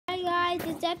guys,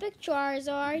 it's Epic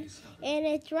Charizard, and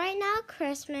it's right now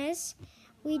Christmas.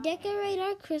 We decorate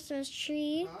our Christmas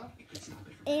tree,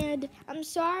 and I'm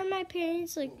sorry my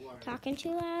parents talking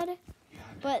too loud,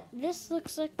 but this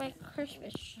looks like my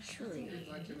Christmas tree. It's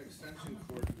like an extension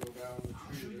cord to go down the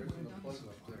tree. There isn't a plug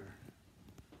up there.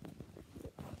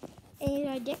 And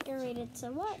I decorated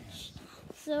so much.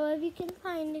 So if you can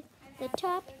find the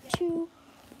top two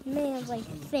names,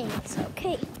 things,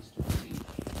 okay?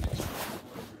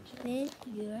 Then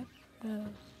you're okay.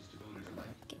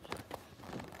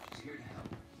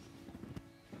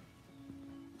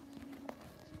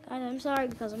 Guys, I'm sorry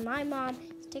because my mom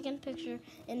is taking a picture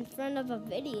in front of a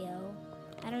video.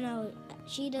 I don't know.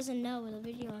 She doesn't know what the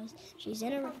video is. She's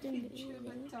interrupting me.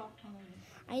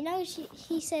 I know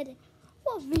he said,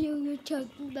 what video you're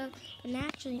talking about? And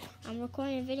actually, I'm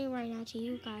recording a video right now to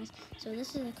you guys. So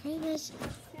this is a Christmas.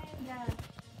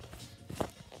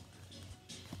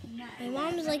 My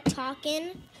mom is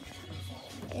talking,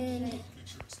 and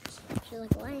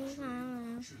she's laying.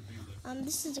 I don't know.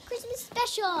 This is a Christmas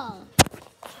special.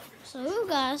 So you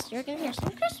guys, you're gonna hear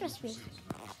some Christmas music,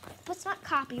 but it's not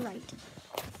copyright.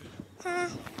 I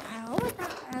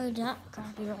would not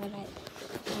copyright it.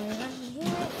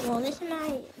 Well, this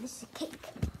is a cake.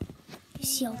 You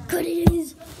see how good it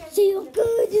is? See how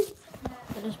good it is?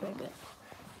 That is very good.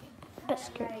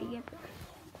 Best cake ever.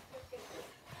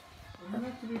 I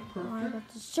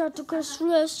got the Santa Claus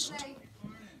list.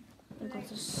 I got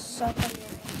the Santa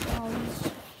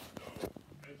Claus.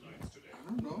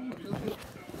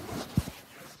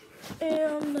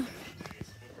 And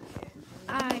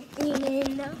I am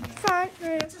in the front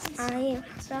room. I am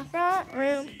the front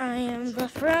room. I am the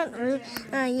front room.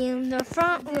 I am the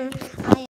front room.